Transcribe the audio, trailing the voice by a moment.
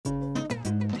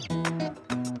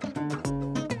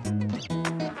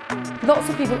Lots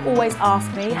of people always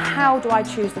ask me, how do I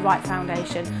choose the right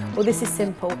foundation? Well, this is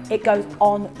simple. It goes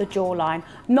on the jawline,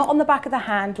 not on the back of the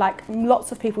hand like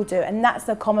lots of people do, and that's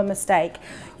a common mistake.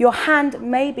 Your hand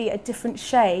may be a different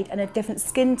shade and a different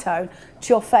skin tone to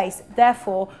your face,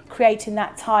 therefore creating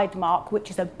that tide mark, which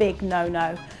is a big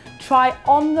no-no. Try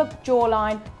on the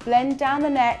jawline, blend down the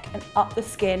neck and up the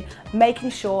skin, making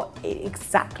sure it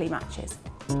exactly matches.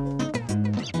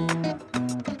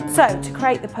 So, to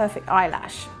create the perfect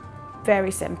eyelash,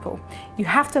 very simple. You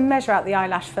have to measure out the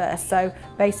eyelash first, so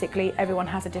basically everyone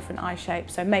has a different eye shape,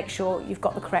 so make sure you've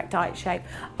got the correct eye shape,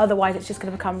 otherwise it's just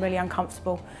going to become really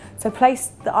uncomfortable. So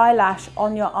place the eyelash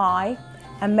on your eye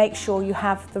and make sure you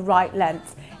have the right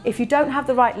length. If you don't have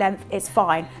the right length, it's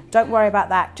fine, don't worry about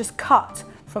that, just cut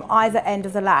from either end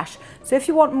of the lash. So if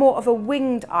you want more of a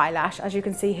winged eyelash, as you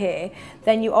can see here,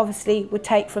 then you obviously would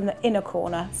take from the inner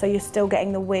corner, so you're still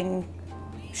getting the wing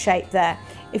shape there.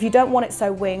 If you don't want it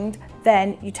so winged,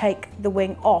 then you take the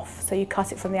wing off, so you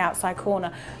cut it from the outside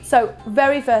corner. So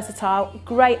very versatile,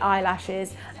 great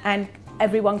eyelashes, and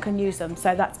everyone can use them,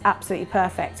 so that's absolutely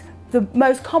perfect. The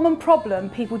most common problem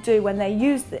people do when they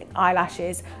use the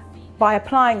eyelashes by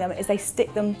applying them is they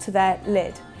stick them to their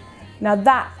lid. Now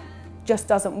that just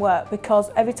doesn't work, because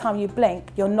every time you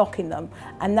blink you're knocking them,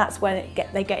 and that's when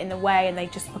they get in the way and they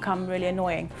just become really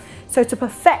annoying. So to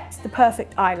perfect the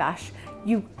perfect eyelash,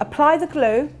 you apply the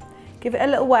glue, give it a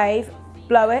little wave,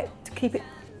 blow it to keep it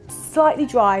slightly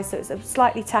dry so it's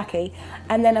slightly tacky,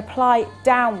 and then apply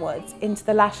downwards into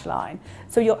the lash line.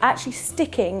 So you're actually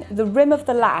sticking the rim of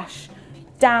the lash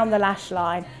down the lash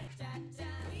line.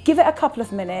 Give it a couple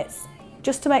of minutes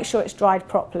just to make sure it's dried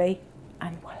properly,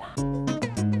 and voila.